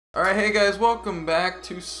Alright, hey guys, welcome back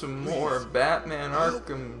to some more Batman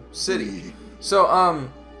Arkham City. So,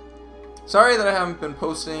 sorry that I haven't been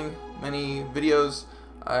posting many videos.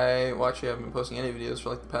 Well, actually, I haven't been posting any videos for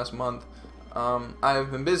like the past month.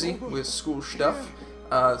 I've been busy with school stuff.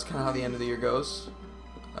 That's kind of how the end of the year goes.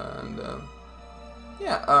 And,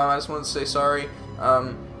 yeah, I just wanted to say sorry.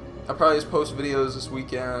 I'll probably just post videos this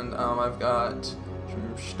weekend. I've got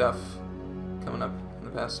some stuff coming up in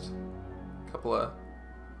the past couple of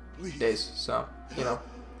days, so, you know.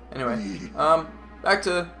 Anyway, back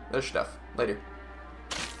to their stuff later.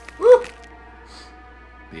 Woo!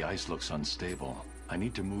 The ice looks unstable. I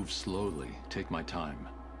need to move slowly. Take my time.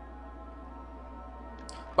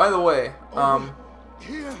 By the way,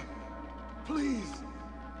 here, please.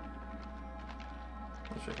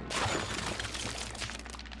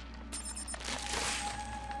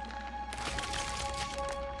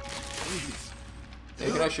 Please. Yeah,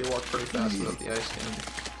 you can actually walk pretty fast without the ice getting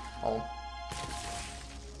all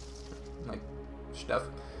like stuff.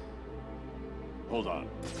 Hold on.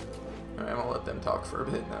 Alright, I'm gonna let them talk for a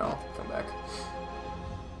bit and then I'll come back.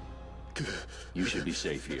 You should be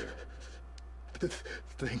safe here.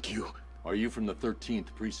 Thank you. Are you from the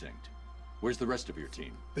 13th Precinct? Where's the rest of your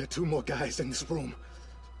team? There are two more guys in this room.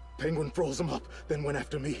 Penguin froze them up, then went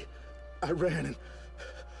after me. I ran and...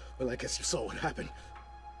 well, I guess you saw what happened.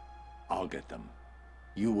 I'll get them.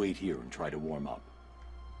 You wait here and try to warm up.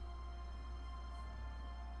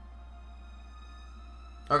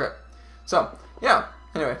 Okay, so, yeah,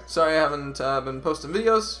 anyway, sorry I haven't been posting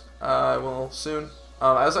videos. I will soon.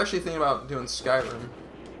 I was actually thinking about doing Skyrim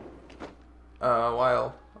a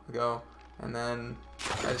while ago, and then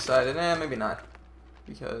I decided, maybe not,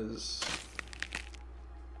 because,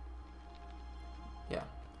 yeah,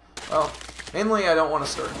 well, mainly I don't want to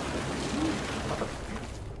start.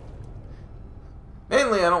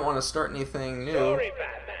 Mainly, I don't want to start anything new. Sorry,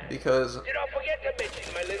 Batman. Because... Did I forget to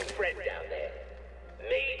mention my little friend down there?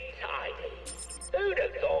 Meet Tiny. Who'd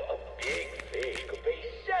have thought a big fish could be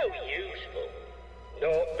so useful?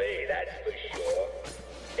 Not me, that's for sure.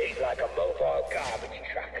 He's like a mobile garbage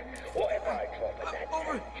truck. Whatever I drop in that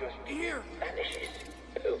tank just here vanishes.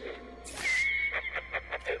 Poof.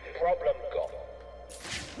 Problem gone.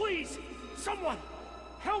 Please, someone,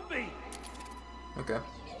 help me! Okay.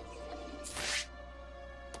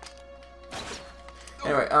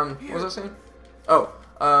 Anyway, what was I saying? Oh,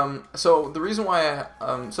 so the reason why I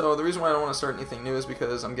don't want to start anything new is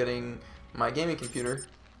because I'm getting my gaming computer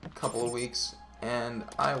in a couple of weeks, and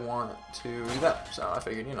I want to do that. So I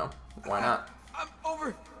figured, you know, why not? I'm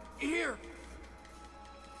over here.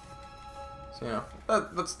 So, you know,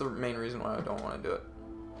 that's the main reason why I don't want to do it.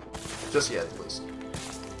 Just yet, at least.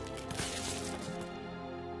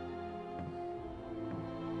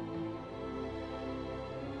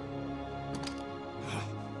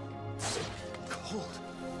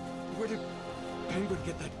 Where did Penguin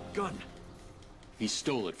get that gun? He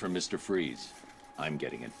stole it from Mr. Freeze. I'm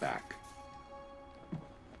getting it back.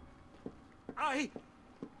 I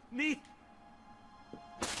need...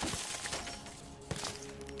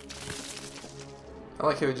 I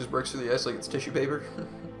like how he just breaks through the ice like it's tissue paper.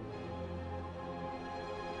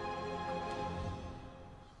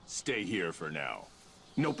 Stay here for now.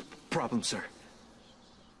 No problem, sir.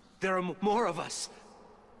 There are more of us.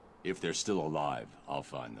 If they're still alive, I'll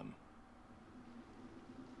find them.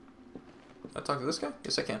 Can I talk to this guy?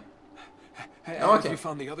 Yes, I can. Hey, Oh, have okay. you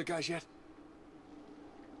found the other guys yet?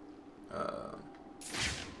 Oh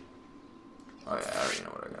yeah, I already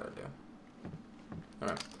know what I gotta do.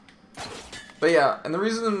 Alright. But yeah, and the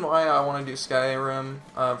reason why I want to do Skyrim,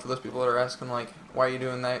 for those people that are asking, like, why are you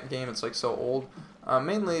doing that game? It's, like, so old.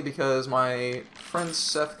 Mainly because my friend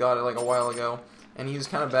Seth got it, like, a while ago, and he's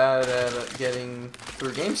kind of bad at getting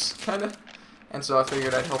through games, kind of. And so I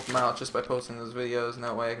figured I'd help him out just by posting those videos, and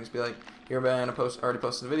that way I can just be like, here, man, I already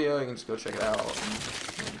posted a video, you can just go check it out,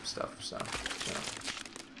 and stuff, so, you know.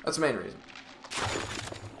 That's the main reason.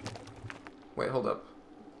 Wait, hold up.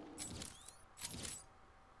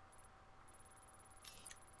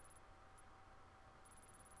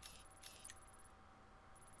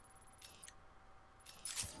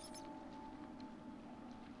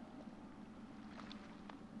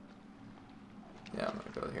 Yeah, I'm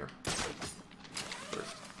gonna go here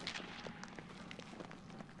first.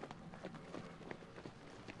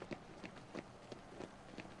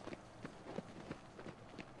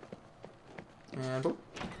 And boop.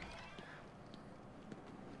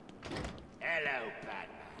 Hello, Batman.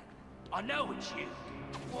 I know it's you.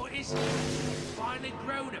 What is it? You've finally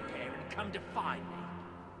grown a pair and come to find me.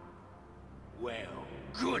 Well,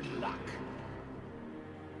 good luck.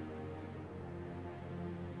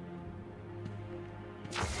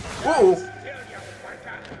 Whoa!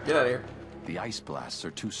 Get out of here. The ice blasts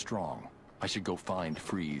are too strong. I should go find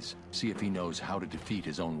Freeze, see if he knows how to defeat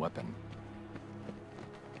his own weapon.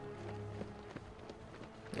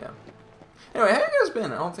 Yeah. Anyway, how you guys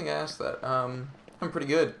been? I don't think I asked that. I'm pretty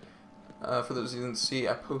good. For those who didn't see,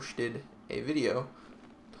 I posted a video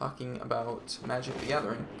talking about Magic the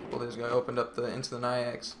Gathering. A couple days ago, I opened up the Into the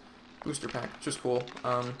Nyax booster pack, which is cool.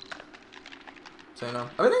 So you know,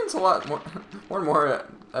 I've been into a lot more and more.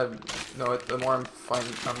 The more I'm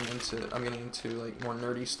getting into like more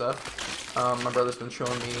nerdy stuff. My brother's been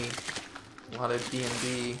showing me a lot of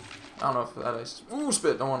D&D. I don't know if that is. Ooh,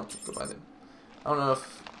 spit! Don't want to go by there. I don't know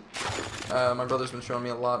if my brother's been showing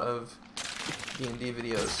me a lot of D&D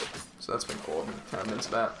videos, so that's been cool. I'm kind of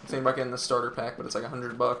into that. I'm thinking about getting the starter pack, but it's like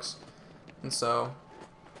 $100, and so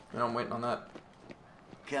you know, I'm waiting on that.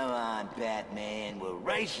 Come on, Batman, we're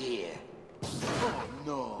right here. Oh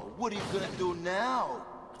no, what are you gonna do now?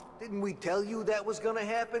 Didn't we tell you that was gonna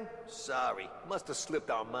happen? Sorry, must have slipped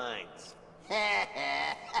our minds.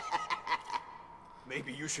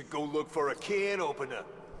 Maybe you should go look for a can opener.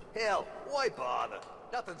 Hell, why bother?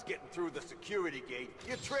 Nothing's getting through the security gate.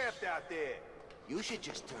 You're trapped out there. You should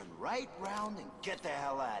just turn right round and get the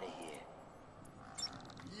hell out of here.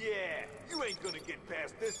 Yeah, you ain't gonna get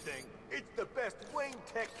past this thing. It's the best Wayne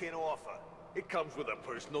Tech can offer. It comes with a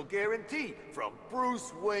personal guarantee from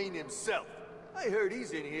Bruce Wayne himself. I heard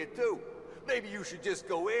he's in here too. Maybe you should just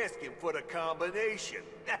go ask him for the combination.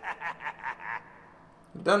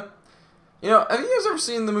 Done. You know, have you guys ever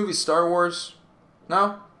seen the movie Star Wars?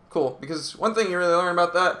 No? Cool. Because one thing you really learn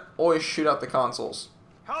about that, always shoot out the consoles.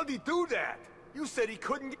 How'd he do that? You said he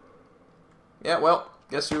couldn't get... Yeah, well,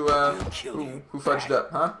 guess who fudged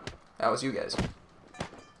up, huh? That was you guys.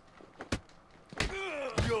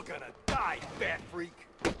 You're gonna die, bat freak.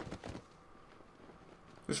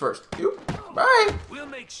 Who's first? You? Bye! We'll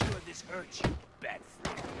make sure this hurts you, bat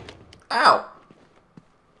freak. Ow!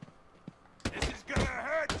 This is gonna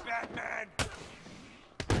hurt, Batman.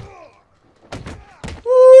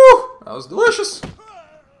 Woo! That was delicious.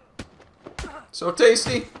 So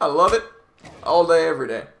tasty. I love it. All day, every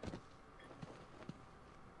day.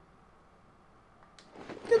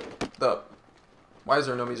 Get the... Why is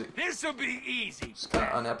there no music? This'll be easy. It's kind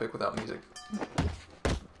of unepic without music.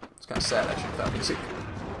 It's kind of sad, actually, without music.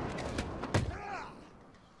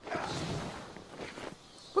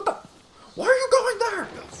 What the? Why are you going there?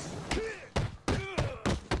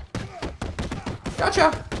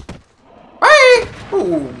 Gotcha. Bye.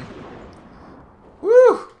 Boom.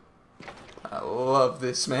 Woo. I love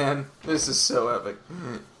this, man. This is so epic.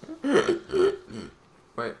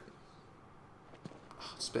 Wait.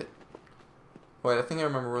 Oh, spit. Wait, I think I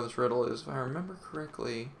remember where this riddle is. If I remember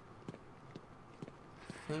correctly,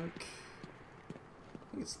 I think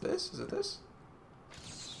it's this. Is it this?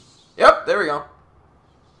 Yep, there we go.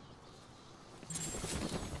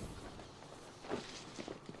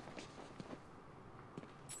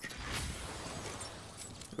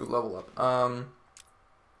 Ooh, level up.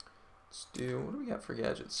 Let's do, what do we got for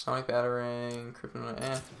gadgets? Sonic Batarang,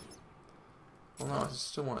 Kryptonite, Well, no, I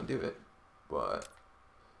still want to do it, but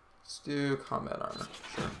let's do combat armor.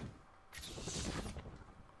 Sure.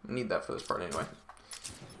 I need that for this part anyway.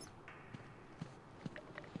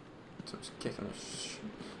 So I'm just kicking this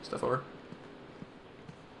stuff over.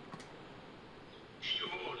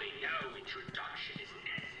 Surely no introduction is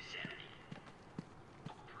necessary.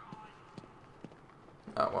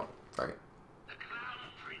 Oh, well, fuck it. The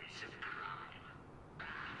Clown Prince of Crime.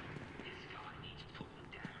 This guy needs putting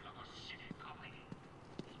down like a city guy.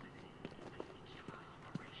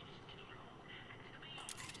 Operation is too long, and to be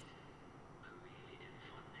honest, I really don't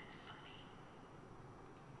find that funny.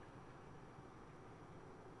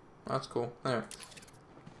 That's cool. There.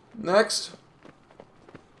 Next.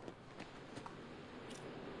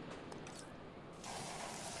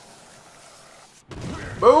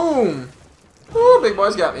 Boom! Ooh, big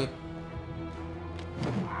boy's got me.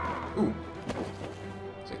 Ooh.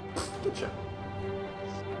 It's like, good shot.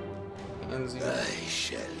 Handsy. I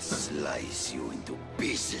shall slice you into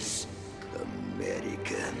pieces,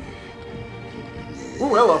 American.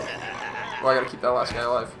 Ooh, hello. Oh, I gotta keep that last guy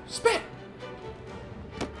alive. Spit!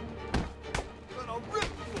 Gonna rip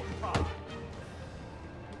you apart.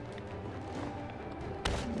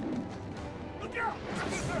 Look out!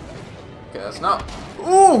 Okay, that's not...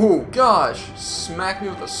 Ooh, gosh. Smack me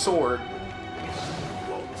with a sword.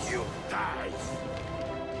 Won't you die?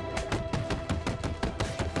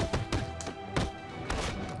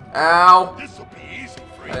 Ow. This'll be easy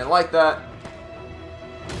for I you. didn't like that.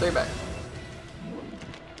 Take it back.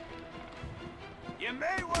 You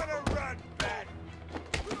may want to run, Bat.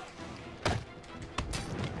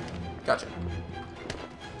 Gotcha.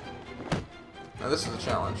 Now this is a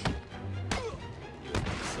challenge.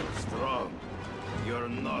 So strong. You're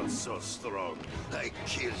not so strong. I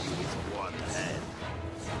kill you with one hand.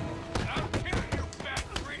 I'll kill you, fat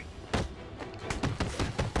freak!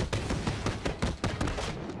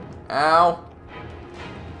 Ow.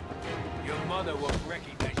 Your mother will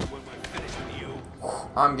recognize you when we're finished with you.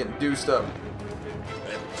 I'm getting deuced up.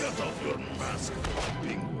 And cut off your mask,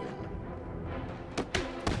 penguin.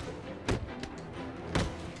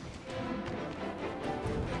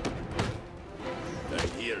 I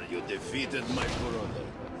hear you defeated my brother.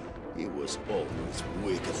 He was always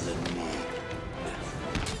weaker than me.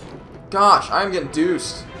 Gosh, I'm getting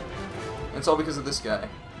deuced. And it's all because of this guy.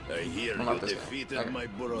 I hear Well, you not this guy. defeated Okay. my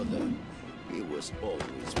brother. He was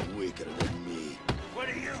always weaker than me. What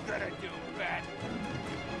are you gonna do, Bat?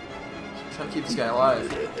 I'm trying to keep this guy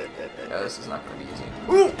alive. Yeah, this is not going to be easy.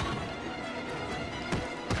 Ooh!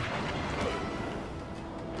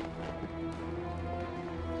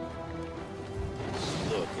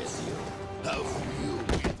 Look at you. How you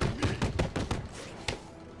beat me.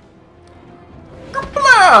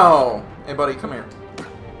 Kablow! Hey, buddy, come here.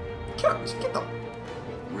 Get the...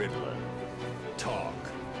 Riddler, talk.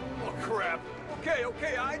 Oh, crap.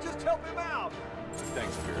 Okay, I just help him out.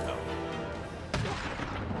 Thanks for your help.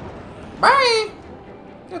 Bye!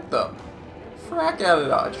 Get the frack out of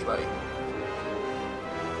Dodge, buddy.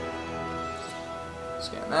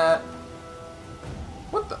 Scan that.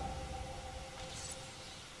 What the?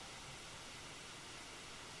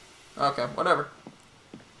 Okay, whatever.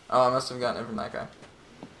 Oh, I must have gotten it from that guy.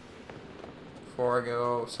 Before I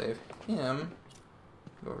go save him,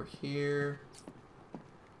 go over here.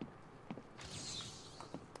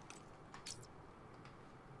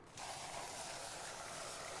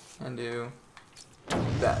 And do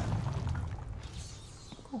that.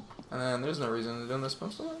 Cool. And then there's no reason to do this, but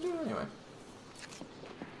I'm still gonna do it anyway.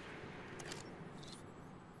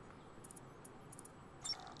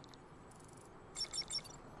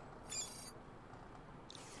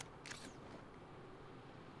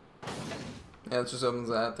 Yeah, it just opens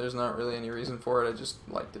that. There's not really any reason for it. I just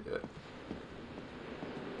like to do it.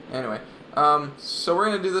 Anyway, so we're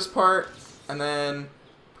gonna do this part, and then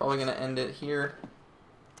probably gonna end it here.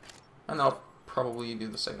 And I'll probably do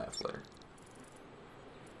the second half later.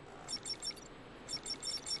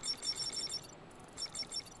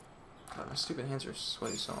 God, my stupid hands are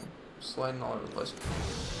sweaty, so I'm sliding all over the place.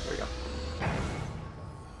 There we go.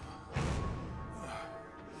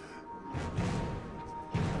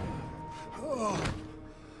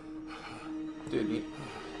 Dude, you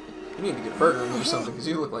need to get a burger or something, because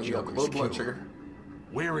you look like you have low blood sugar.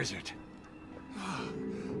 Where is it?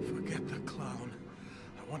 Forget the clown.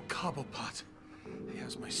 I want Cobblepot. He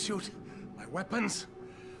has my suit, my weapons.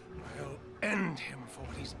 I'll end him for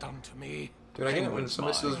what he's done to me. Dude, I get it when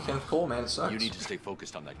somebody says Kenneth Cole, man, it sucks. You need to stay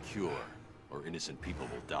focused on that cure, or innocent people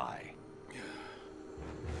will die.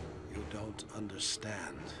 You don't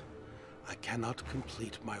understand. I cannot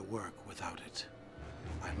complete my work without it.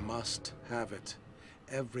 I must have it.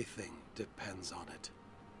 Everything depends on it.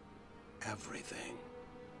 Everything.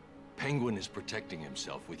 Penguin is protecting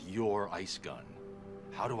himself with your ice gun.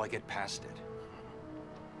 How do I get past it?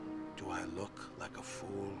 Do I look like a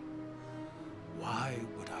fool? Why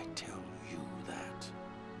would I tell you that?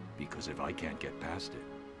 Because if I can't get past it,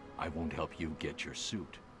 I won't help you get your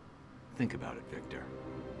suit. Think about it, Victor.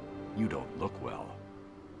 You don't look well.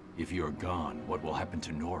 If you're gone, what will happen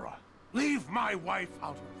to Nora? Leave my wife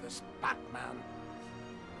out of this, Batman.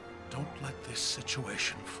 Don't let this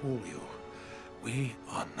situation fool you. We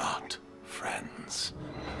are not friends.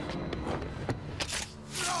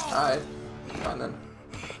 Alright, fine then.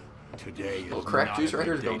 Today is crack not juice right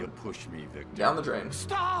here every to day go to push me, Victor. Down the drain.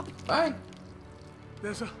 Stop! Bye.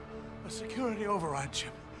 There's a security override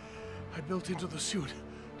chip I built into the suit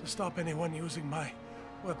to stop anyone using my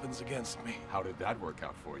weapons against me. How did that work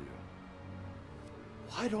out for you?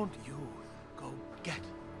 Why don't you go get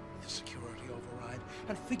the security override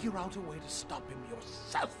and figure out a way to stop him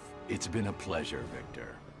yourself? It's been a pleasure,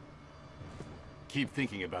 Victor. Keep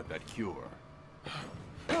thinking about that cure.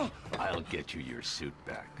 I'll get you your suit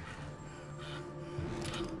back.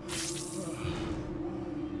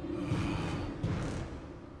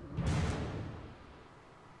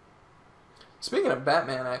 Speaking of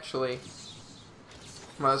Batman, actually,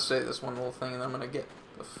 I'm gonna say this one little thing, and I'm gonna get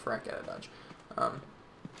the frack out of Dodge.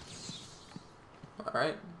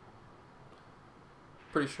 Alright.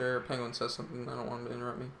 Pretty sure Penguin says something. I don't want him to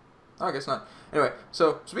interrupt me. Oh, I guess not. Anyway,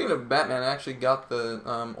 so speaking of Batman, I actually got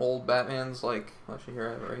the old Batman's, like, actually here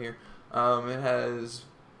I have it right here. It has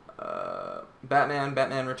Batman,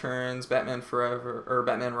 Batman Returns, Batman Forever, or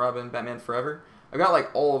Batman Robin, Batman Forever. I've got like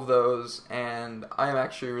all of those, and I am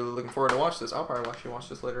actually really looking forward to watch this. I'll probably actually watch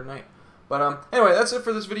this later tonight. But anyway, that's it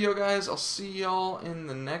for this video, guys. I'll see y'all in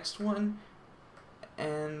the next one,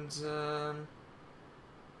 and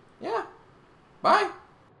yeah, bye.